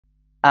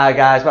Hi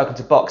guys, welcome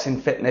to Boxing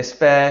Fitness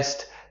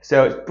First.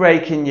 So it's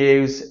breaking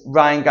news,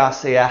 Ryan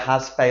Garcia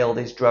has failed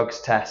his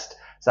drugs test.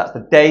 So that's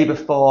the day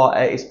before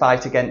his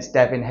fight against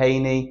Devin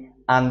Haney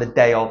and the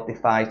day of the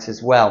fight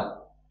as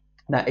well.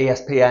 Now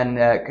ESPN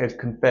have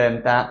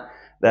confirmed that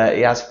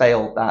he has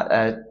failed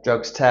that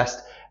drugs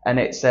test, and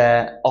it's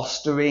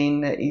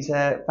ostarine that he's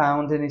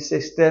found in his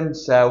system.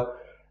 So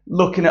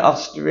looking at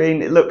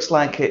ostarine, it looks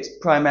like it's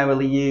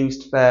primarily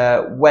used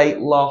for weight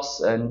loss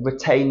and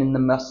retaining the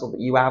muscle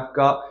that you have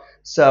got.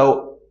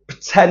 So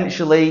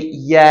potentially,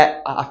 yeah,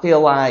 I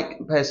feel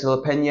like, personal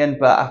opinion,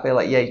 but I feel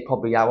like, yeah, he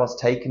probably was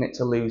taking it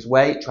to lose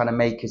weight, trying to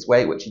make his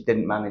weight, which he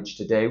didn't manage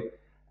to do.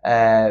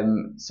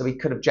 So he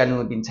could have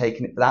generally been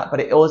taking it for that, but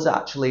it was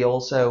actually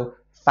also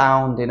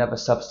found in other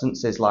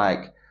substances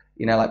like,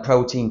 like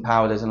protein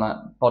powders and like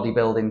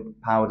bodybuilding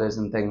powders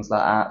and things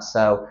like that.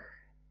 So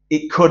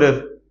it could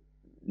have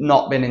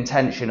not been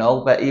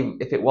intentional, but even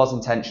if it was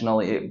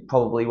intentional, it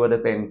probably would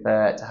have been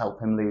to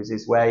help him lose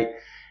his weight.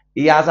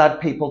 He has had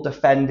people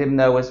defend him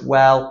though as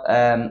well,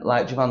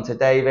 like Gervonta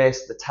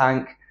Davis, the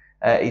tank.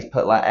 He's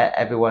put like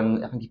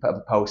everyone. I think he put up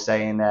a post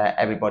saying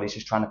everybody's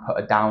just trying to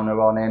put a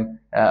downer on him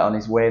on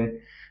his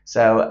win.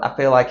 So I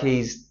feel like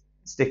he's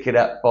sticking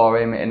up for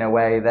him in a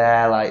way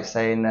there, like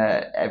saying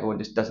that everyone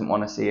just doesn't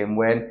want to see him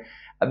win.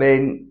 I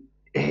mean,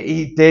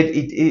 he did.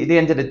 At the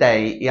end of the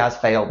day, he has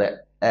failed it.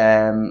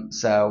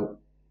 So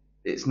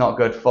it's not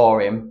good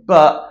for him,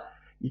 but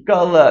you've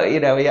got to look,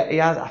 he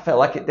has, I felt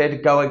like it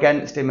did go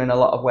against him in a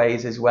lot of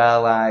ways as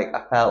well. Like,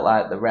 I felt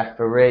like the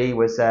referee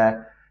was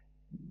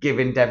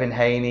giving Devin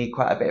Haney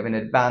quite a bit of an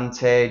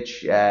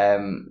advantage.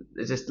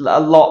 There's just a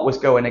lot was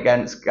going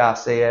against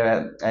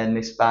Garcia in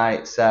this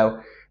fight. So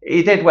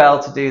he did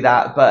well to do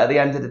that, but at the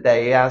end of the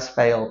day, he has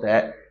failed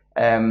it.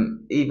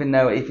 Even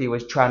though if he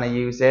was trying to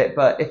use it,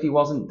 but if he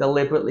wasn't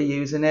deliberately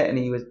using it and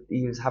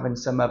he was having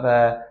some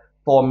other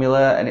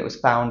formula and it was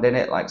found in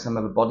it, like some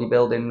of a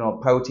bodybuilding or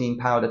protein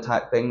powder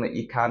type thing that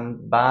you can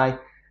buy.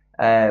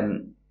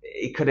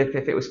 It could have,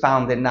 if it was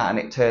found in that and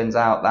it turns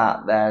out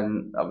that,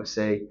 then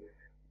obviously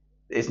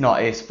it's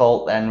not his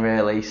fault then,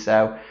 really.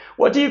 So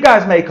what do you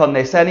guys make on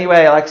this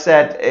anyway? Like I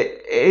said,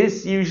 it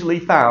is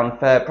usually found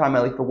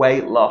primarily for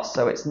weight loss,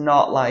 so it's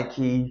not like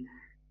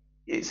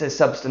it's a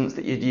substance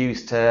that you'd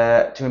use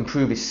to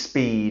improve his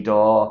speed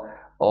or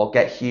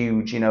get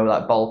huge,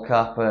 like bulk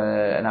up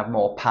and have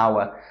more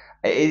power.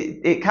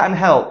 It can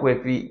help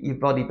with your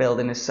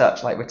bodybuilding as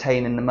such, like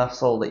retaining the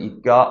muscle that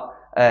you've got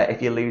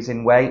if you're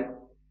losing weight.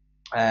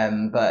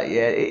 But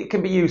yeah, it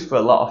can be used for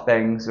a lot of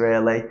things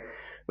really.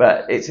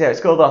 But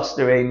it's called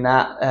Ostarine,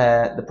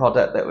 the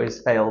product that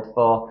was failed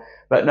for.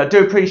 But no,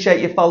 do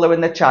appreciate you following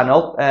the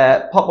channel.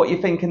 Pop what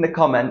you think in the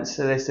comments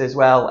to this as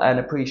well, and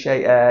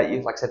appreciate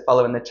you, like I said,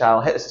 following the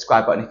channel. Hit the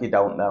subscribe button if you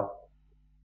don't know.